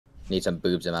Need some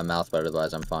boobs in my mouth, but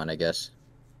otherwise I'm fine, I guess.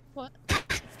 What?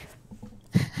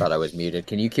 Thought I was muted.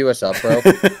 Can you queue us up, bro?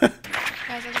 Guys, I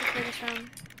gotta clear this room.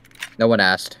 No one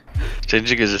asked.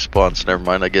 Changing his response. Never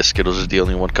mind. I guess Skittlz is the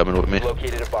only one coming with me.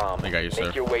 Located a bomb. I got you, sir.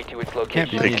 Make your way to its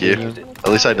location. Thank you. At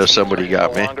least I know somebody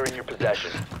got me. No longer in your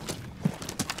possession.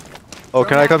 Oh,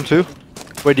 can I come too?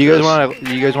 Wait, do you guys want to?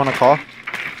 Do you guys want to call?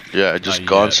 Yeah, I just Not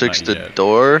gone yet, six not the yet.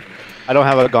 door. I don't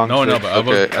have a gong. No, stick.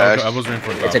 but I was waiting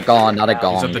for a gong. It's a gong, not a He's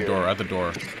gong. at the door, at the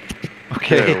door.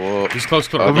 Okay. Yeah, well, He's close,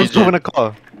 I I'm close. need still gonna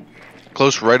call.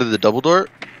 close right of the double door.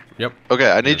 Yep. Okay,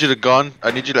 I need you to gone.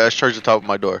 I need you to charge the top of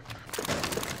my door.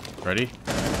 Ready?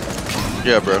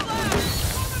 Yeah, bro.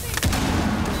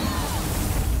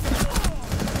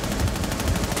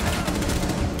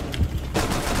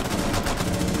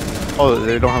 Oh,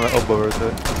 they don't have an elbow right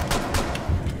there.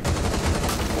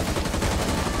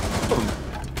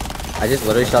 I just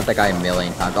literally shot that guy a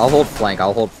million times. I'll hold flank,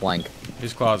 I'll hold flank.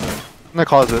 He's closet. In the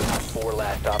closet. 4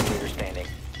 last operator standing.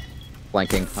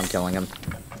 Flanking, I'm killing him.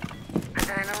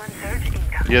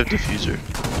 You have diffuser.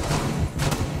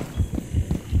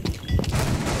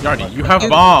 Yardy, you have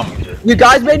bomb! You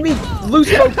guys made me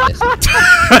lose focus!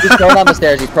 He's prone on the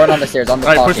stairs, he's prone on the stairs. On the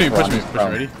Alright, push me, talking push me,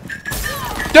 front, push me, he's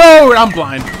ready? Dude, I'm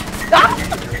blind!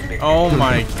 Oh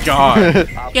my god. You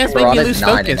guys prone. made me We're on lose his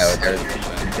 9 focus.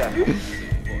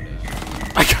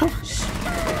 I got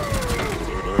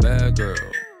Bad girl,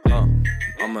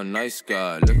 I'm a nice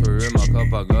guy. Liquor in my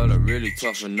cup, I gotta really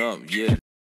toughen up, yeah.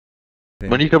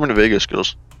 When are you coming to Vegas,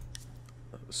 Skittlz?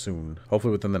 soon.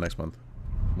 Hopefully within the next month.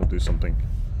 We'll do something.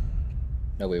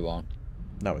 No, we won't.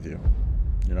 Not with you.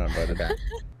 You're not invited. Okay.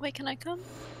 Wait, can I come?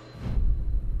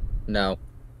 No.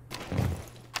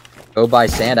 Go buy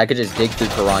sand. I could just dig through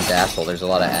Karan's asshole. There's a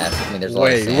lot of ass. I mean, there's a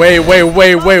lot of sand. Wait.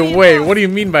 What do you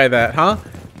mean by that, huh?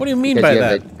 What do you mean by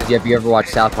that? Because if you ever watch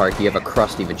South Park, you have a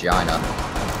crusty vagina.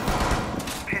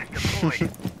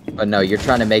 But no, you're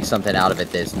trying to make something out of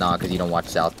it that's not, because you don't watch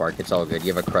South Park. It's all good.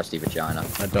 You have a crusty vagina.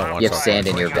 I don't watch You have South sand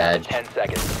Park. in your veg. 10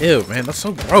 seconds. Ew, man, that's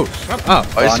so gross. Shut up.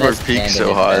 Iceberg Honest Peak and so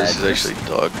in high. bed. This is actually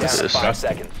dog Down with to this. 5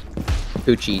 seconds.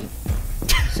 Coochie.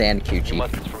 Sand coochie.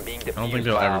 Muskets from being I don't think defused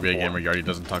there'll by ever Op be a 4. gamer Yardy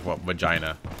doesn't talk about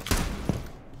vagina.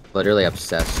 Literally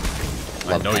obsessed.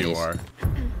 I Love know you pennies. are.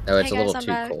 Oh, it's Hey a little guys, I'm too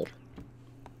back. cold.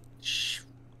 Shh.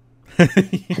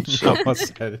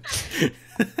 Almost said it.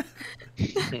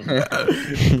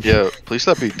 Yeah, please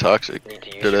stop being toxic. Need to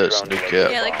use Dead your ass, drone no to cap.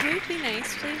 locate Yeah, like, bomb. can you be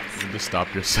nice, please? You just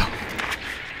stop yourself.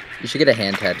 You should get a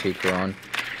hand tattoo, Karan.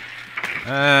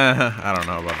 I don't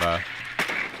know about that.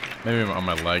 Maybe on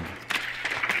my leg.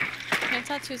 My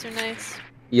tattoos are nice.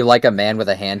 You like a man with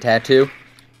a hand tattoo?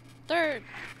 They're...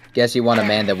 Guess you want a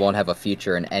man that won't have a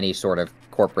future in any sort of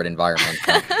corporate environment.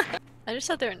 I just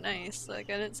said they're nice, like,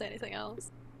 I didn't say anything else.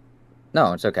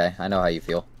 No, it's okay. I know how you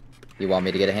feel. You want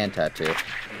me to get a hand tattoo.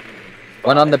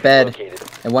 One on the bed, Located.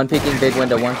 and one peeking big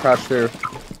window, one crouched through.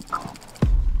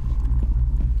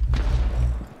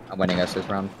 I'm winning us this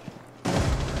round.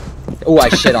 Oh, I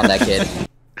shit on that kid.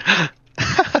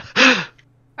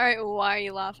 Alright, why are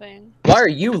you laughing? Why are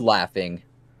you laughing?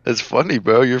 It's funny,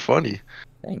 bro. You're funny.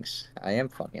 Thanks. I am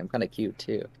funny. I'm kind of cute,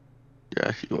 too.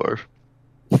 Yeah, you are.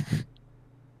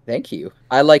 Thank you.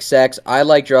 I like sex. I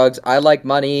like drugs. I like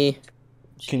money.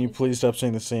 Can you please stop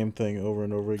saying the same thing over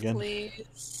and over again?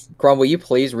 Please. Crom, will you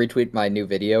please retweet my new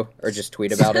video? Or just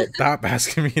tweet about it? Stop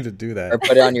asking me to do that. Or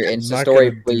put it on your I'm Insta not story,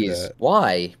 gonna do please. that.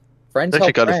 Why? Friends It's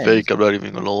actually help kind of friends. fake. I'm not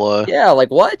even gonna lie. Yeah, like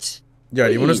what?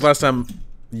 Yardy, when was Please. the last time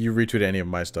you retweeted any of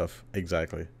my stuff?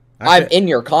 Exactly. I'm in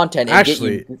your content and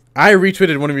Actually, get you... I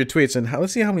retweeted one of your tweets, and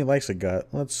let's see how many likes it got.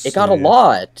 It got a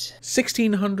lot.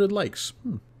 1,600 likes.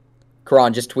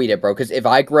 Karan, just tweet it, bro, because if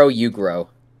I grow, you grow.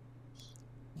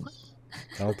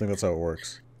 I don't think that's how it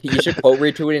works. You should quote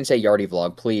retweet it and say Yardy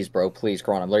vlog. Please, bro, please,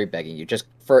 Karan, I'm literally begging you. Just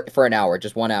for an hour,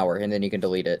 just 1 hour, and then you can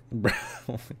delete it.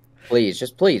 Please,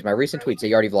 just please. My recent tweet say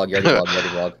Yardy vlog, Yardy vlog, Yardy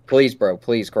vlog. Please, bro,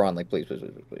 please, Karan, like, please, please,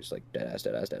 please, please, like, dead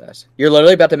ass. You're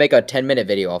literally about to make a 10-minute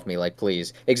video off me, like,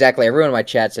 please. Exactly, everyone in my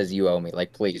chat says you owe me,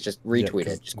 like, please, just retweet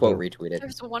it. Just quote retweet it.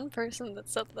 There's one person that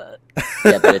said that.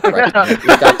 Yeah, but it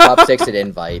got top 6 at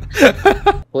invite.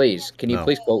 Please, can you No.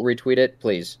 please quote retweet it?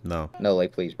 Please. No. No,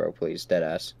 like, please, bro, please, dead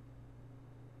ass.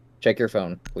 Check your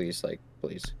phone, please, like,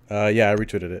 please. Yeah, I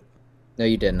retweeted it. No,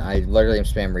 you didn't. I literally am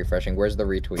spam refreshing. Where's the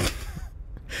retweet?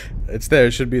 It's there.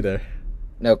 It should be there.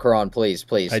 No, Karan, please,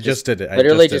 please. I just did it.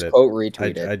 Literally just just did it. quote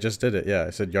retweet I it. just did it. Yeah, I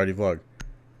said Yardy vlog.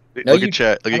 No, Look you- at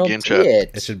chat. Look I at don't game see chat.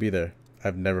 it. It should be there.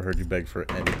 I've never heard you beg for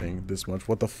anything this much.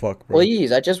 What the fuck, bro?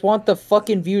 Please, I just want the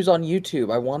fucking views on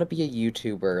YouTube. I want to be a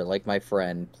YouTuber like my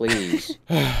friend. Please.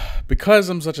 Because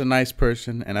I'm such a nice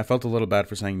person and I felt a little bad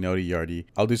for saying no to Yardy,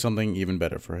 I'll do something even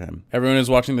better for him. Everyone who's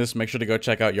watching this, make sure to go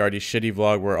check out Yardy's shitty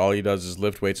vlog where all he does is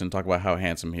lift weights and talk about how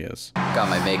handsome he is. Got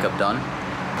my makeup done.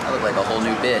 I look like a whole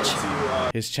new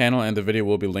bitch. His channel and the video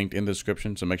will be linked in the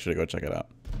description, so make sure to go check it out.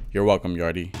 You're welcome,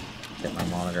 Yardy. Get my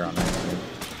monitor on that.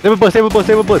 Save a blitz, save a blitz,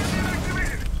 save a blitz.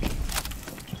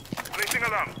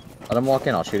 Let him walk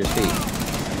in, I'll shoot his feet.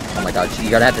 Oh my god, you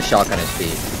gotta have to shotgun his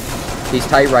feet. He's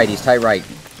tight right, he's tight right.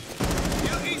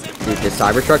 Dude, this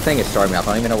Cybertruck thing is starting me off.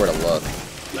 I don't even know where to look.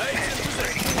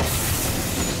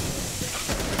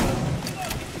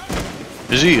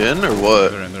 Is he in or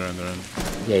what? They're in.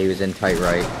 Yeah, he was in tight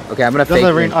right. Okay, I'm gonna On fake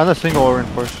the, him. on the single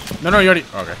reinforced. No, Yardy.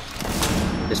 Okay.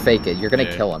 Just fake it. You're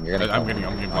gonna kill him. You're gonna I'm kill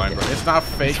getting him. blind, bro. It's not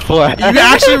fake. What? You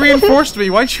actually reinforced me.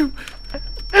 Why'd you...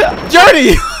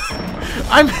 Yardy!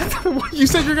 You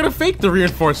said you're gonna fake the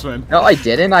reinforcement. No, I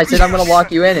didn't. I said I'm gonna lock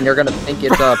you in and you're gonna think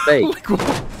it's fake. Like,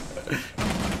 what?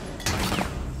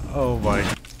 Oh my.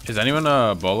 Is anyone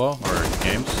Bolo or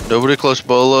games? Nobody close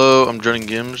Bolo. I'm joining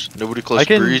Gims. Nobody close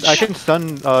Breach. I can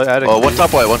stun Attic. Oh, one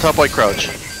top white crouch.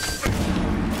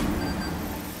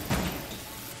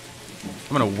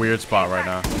 I'm in a weird spot right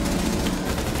now.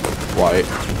 White.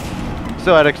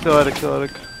 Still Attic.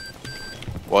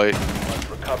 White.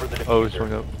 Oh, it's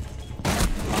swung up.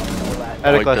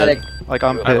 Attic like last. that. Like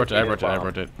I'm I pit.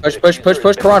 rotate.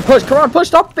 Push. Karan, push.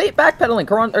 Stop backpedaling.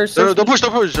 Karan, or No, don't push.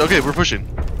 Okay, we're pushing.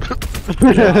 I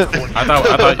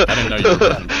didn't know you were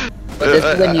pushing. But this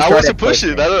is when you I started wasn't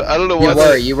pushing. I don't know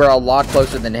why. You were a lot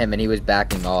closer than him, and he was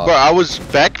backing off. Bro, I was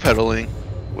backpedaling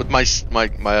with my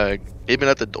aiming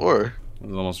at the door. It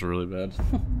was almost really bad.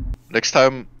 Next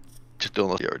time, just don't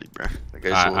let the already, bro. That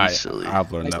guy's a little silly.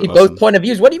 I've learned I that see lesson. both point of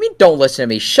views. What do you mean? Don't listen to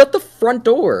me. Shut the front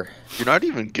door. You're not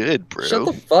even good, bro. Shut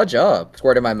the fudge up.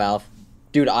 Squirt in my mouth.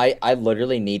 Dude, I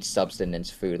literally need substance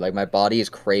food. Like, my body is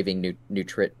craving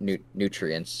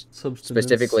nutrients.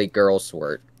 Specifically, girl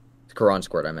squirt. Karan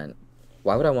squirt, I meant.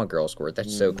 Why would I want girl squirt?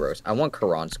 That's so gross. I want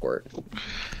Karan squirt.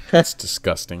 That's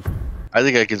disgusting. I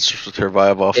think I can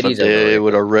survive off a Kitties are day really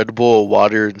with a Red Bull,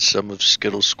 water, and some of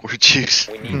Skittlz squirt juice.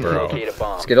 We need to Bro. locate a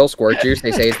bomb. Skittlz squirt juice,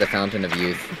 they say, is the fountain of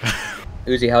youth.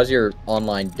 Uzi, how's your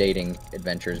online dating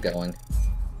adventures going?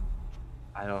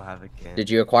 I don't have a kid. Did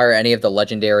you acquire any of the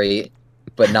legendary,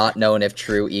 but not known if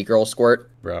true, e-girl squirt?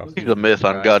 Bro. He's a myth,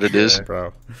 on God it is.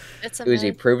 Bro. It's a Uzi,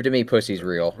 myth. prove to me pussy's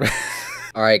real.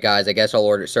 Alright, guys, I guess I'll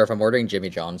order. Sir, if I'm ordering Jimmy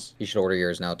John's, you should order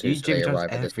yours now, too, You so Jimmy they John's arrive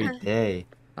at this every point. day.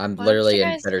 I'm Why literally don't you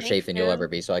in guys better make shape than you'll food? ever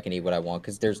be, so I can eat what I want,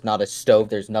 because there's not a stove,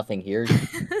 there's nothing here.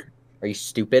 Are you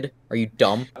stupid? Are you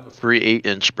dumb? Free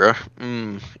 8-inch, bro.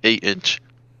 8-inch.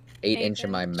 8-inch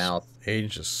in my mouth.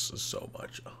 Age is so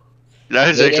much. That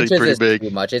is 8 actually inches pretty is big. too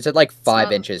much. It's at like 5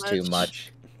 not inches too much.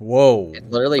 much. Whoa. It's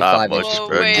literally Not 5 much, inches. Whoa,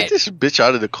 bro. wait. Get this bitch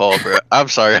out of the call, bro. I'm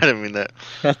sorry, I didn't mean that.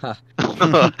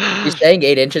 She's saying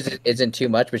 8 inches isn't too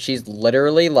much, but she's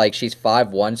literally like, she's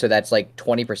 5'1", so that's like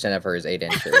 20% of her is 8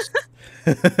 inches.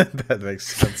 That makes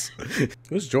sense.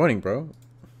 Who's joining, bro?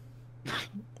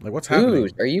 Like, what's happening?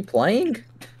 Dude, are you playing?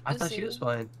 I thought she was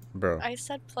fine. Bro. I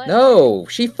said play. No,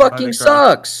 she fucking cry.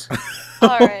 sucks.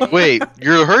 Alright. Wait,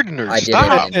 you're hurting her. I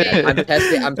Stop. didn't.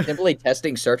 I'm simply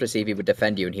testing Sir to see if he would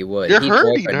defend you, and he would. You're He's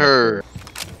hurting boyfriend her.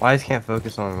 My eyes can't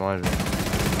focus on the monitor.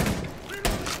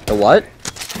 The what?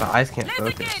 My eyes can't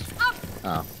focus.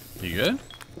 Oh, You good?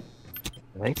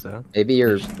 I think so. maybe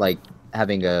you're like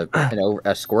having a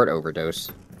squirt overdose.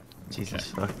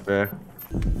 Jesus fuck, bro.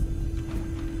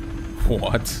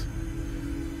 What?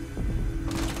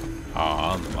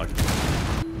 Aw, I'm lucky.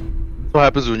 What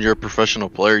happens when you're a professional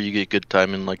player? You get good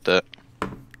timing like that.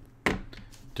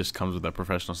 Just comes with that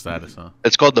professional status, huh?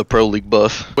 It's called the Pro League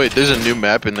buff. Wait, there's a new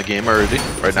map in the game already?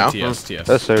 Right now? TS.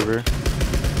 That's server.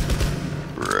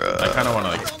 Bruh. I kind of want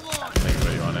to, like, make a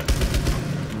video on it.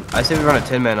 I say we run a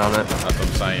 10-man on it. That's what I'm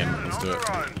saying. Let's do it.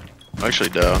 I'm actually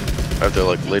down. After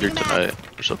like later tonight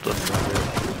or something.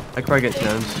 I could probably get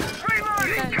 10s.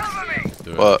 Guys,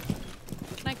 Do it. What?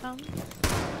 can I come?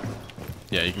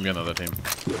 Yeah, you can be on the other team.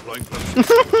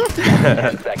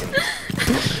 10 seconds.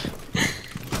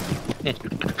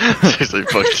 Seriously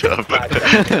fucked up. 5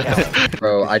 seconds to count.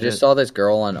 Bro, I just saw this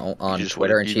girl on You just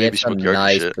Twitter, went- and you she had maybe some smoked yard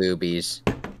nice shit. boobies.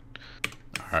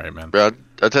 Alright, man. Bro,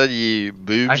 I tell you,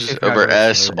 boobs Actually, I over forgot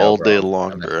ass about all bro. day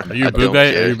long, bro. Are you I a boob don't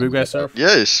guy? care. Are you a boob guy, Surf?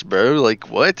 Yes, bro. Like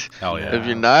what? Hell yeah. If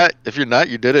you're not,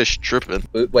 you did it tripping.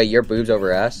 Wait, your boobs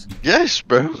over ass? Yes,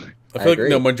 bro. I I feel like agree.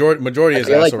 no majority I is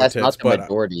feel ass like over that's tits, not the but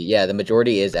majority. Yeah, the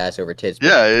majority is ass over tits. but,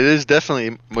 Yeah, it is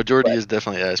definitely majority But- is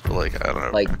definitely ass, but like I don't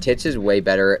know. like tits is way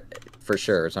better for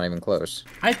sure. It's not even close.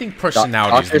 I think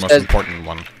personality is the most important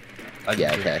one.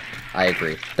 Yeah, okay. I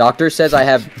agree. Doctor says I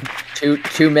have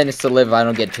 2 minutes to live if I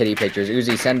don't get titty pictures.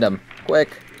 Uzi, send them. Quick.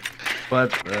 What?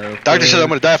 Doctor said I'm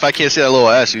gonna die if I can't see that little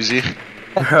ass, Uzi.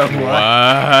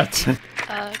 What?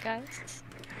 Guys.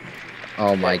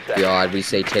 Oh my god, we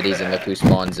say titties and look who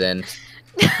spawns in.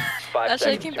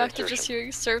 Actually, I came back to just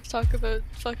hearing Surf talk about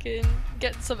fucking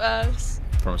getting some ass.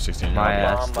 From a 16-year-old. My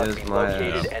ass is my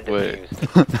ass. Wait. I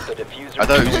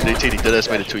thought Uzi did deadass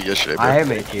made a tweet yesterday, bro. I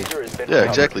am AT. Yeah,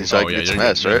 exactly. So I can get some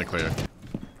ass, right? Can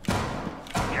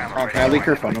I leak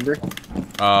her phone number?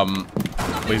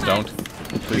 Please don't.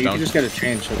 Please You don't. just gotta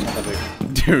change, so it's not that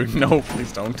big. Dude, no,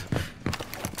 please don't.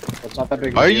 It's not that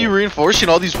big. Why are you reinforcing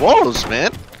all these walls,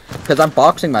 man? Because I'm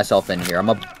boxing myself in here. I'm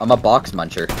a box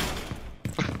muncher.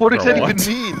 What does Bro, that what?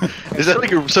 even mean? Is that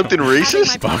like something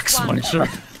racist? Box muncher.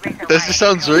 That just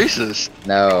sounds racist.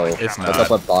 No, It's that's not.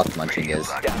 what box munching is.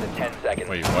 Down to 10 seconds.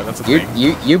 Wait, what? That's a thing.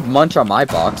 You munch on my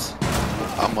box.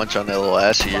 I'll munch on that little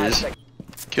ass of yours.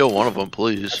 Kill one of them,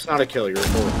 please. It's not a kill, you're a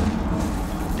bullet.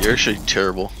 You're actually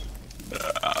terrible.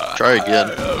 Try again.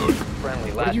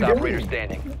 Friendly, last operator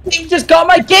standing. He just got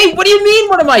my gate! What do you mean,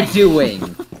 what am I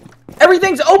doing?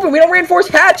 Everything's open, we don't reinforce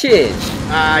hatches!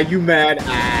 Ah, you mad?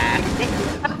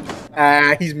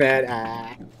 Ah, he's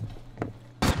mad.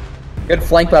 Good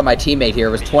flank by my teammate here.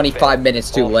 It was 25 minutes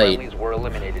too All late. friendlies were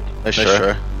eliminated. Nice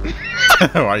try.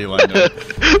 Why are you lying to me?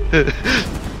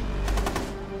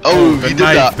 Oh, the he did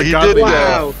knife, that. the He godly did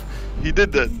Wow. He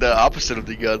did the opposite of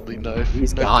the godly knife.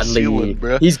 He's Knife godly. sealing,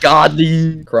 bruh. He's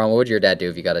godly. Karan, what would your dad do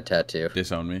if you got a tattoo?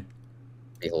 Disown me.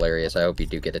 Be hilarious. I hope you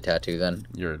do get a tattoo then.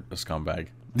 You're a scumbag.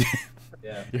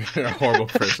 Yeah. You're a horrible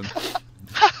person.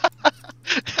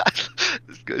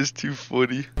 This guy's too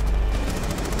funny.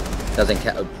 Doesn't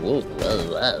count. Whoa, whoa,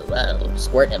 whoa, whoa.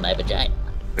 Squirt in my vagina.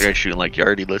 The guy's shooting like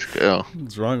Yardy. Let's go.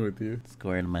 What's wrong with you?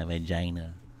 Squirt in my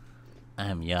vagina.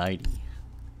 I'm Yardy.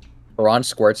 Karan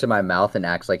squirts in my mouth and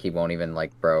acts like he won't even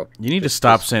like, bro. You need to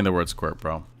stop saying the word squirt,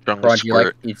 bro. Strong Karan, do you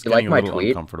squirt. like Getting my a little tweet?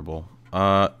 uncomfortable.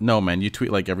 No, man. You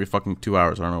tweet like every fucking 2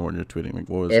 hours. I don't know what you're tweeting. Like,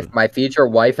 what was it? If my future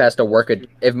wife has to work a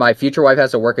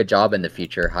job in the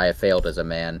future, I have failed as a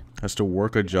man. Has to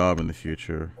work a job in the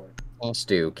future. Has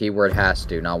to. Keyword has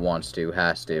to, not wants to.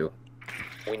 Has to.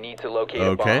 We need to locate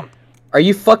Okay. a bomb. Are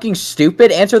you fucking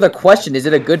stupid? Answer the question. Is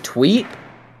it a good tweet?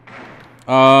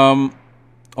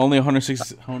 Only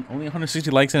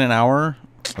 160 likes in an hour.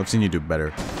 I've seen you do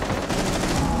better.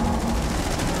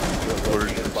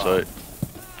 Order's inside.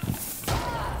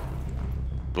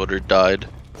 Order died.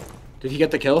 Did he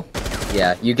get the kill?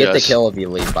 Yeah, you get the Yes. kill if you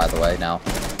leave, by the way, now.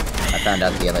 I found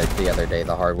out the other day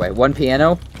the hard way. One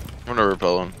piano? I'm gonna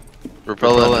repel him.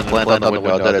 Repel him and land on the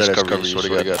window. That is cover you,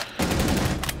 swear to God.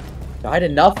 Died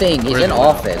of nothing. He's in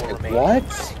office.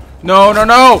 What? No, no,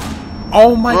 no!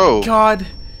 Oh my Bro. god.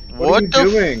 What are you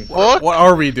doing? What? What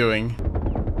are we doing?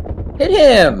 Hit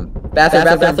him!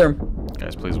 Bathroom.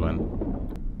 Guys, please win.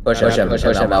 Push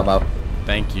him, Elmo.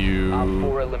 Thank Op you.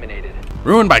 4 eliminated.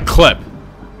 Ruined by clip.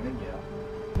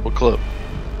 What clip?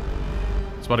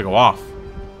 It's about to go off.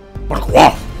 About to go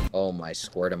off. Oh my,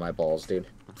 squirt in my balls, dude.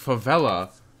 Favela.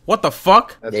 What the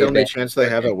fuck? That's Yeah, the only ban- chance they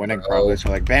have at winning, probably. So,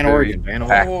 like, ban Oregon, ban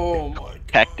Oregon. Oh my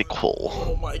Tactical.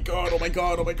 Oh my god, oh my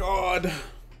god, oh my god.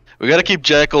 We gotta keep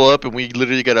Jackal up, and we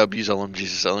literally gotta abuse LMGs.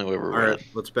 It's the only way we're winning. Alright,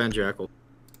 let's ban Jackal.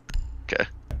 Okay.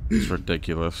 It's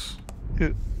ridiculous.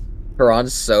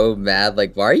 Karan's so mad.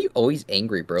 Like, why are you always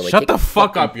angry, bro? Like, Shut take the a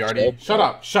fuck up, fucking Yardy. chill Shut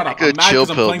up, shut up. Take a I'm mad chill because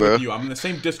I'm pill, playing bro. with you. I'm in the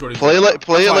same Discord as Play you. it like That's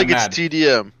why it's I'm mad.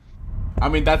 TDM. I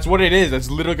mean, that's what it is. That's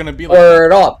literally gonna be like.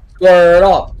 Squirt off! Squirt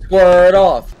off! Squirt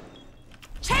off!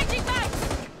 Changing back!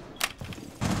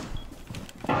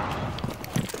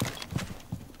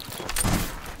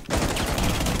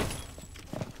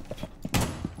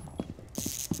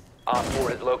 Op 4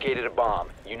 has located a bomb.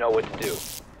 You know what to do.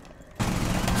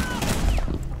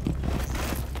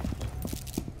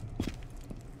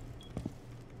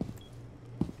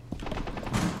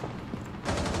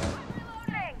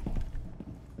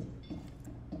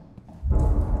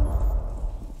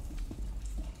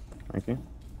 Thank you.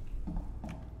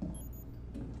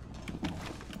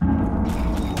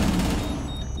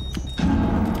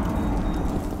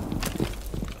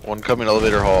 One coming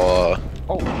elevator hall.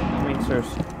 Oh, coming stairs.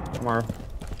 Tomorrow.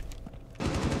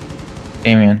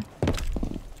 Damien.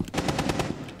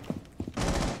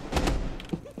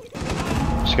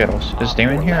 Skittlz. Is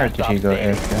Damien here or did he go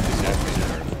AFK?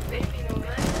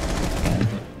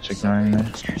 Just ignoring me.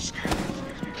 He's just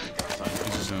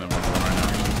in the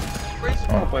room right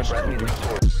now.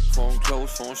 Oh, Phone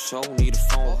close, phone show, need a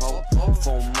phone hoe.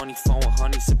 Phone money, phone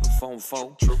honey, sipping phone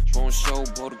foe. Phone show,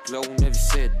 blow the glow, never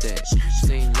said that.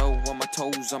 Staying low on my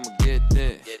toes, I'ma get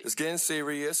that. It's getting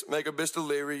serious, make a bitch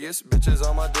delirious. Bitches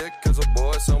on my dick, cause a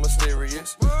boy so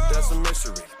mysterious. That's a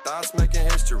mystery, thoughts making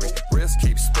history. Wrist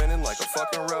keeps spinning like a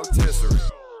fucking rotisserie.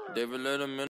 David let him in.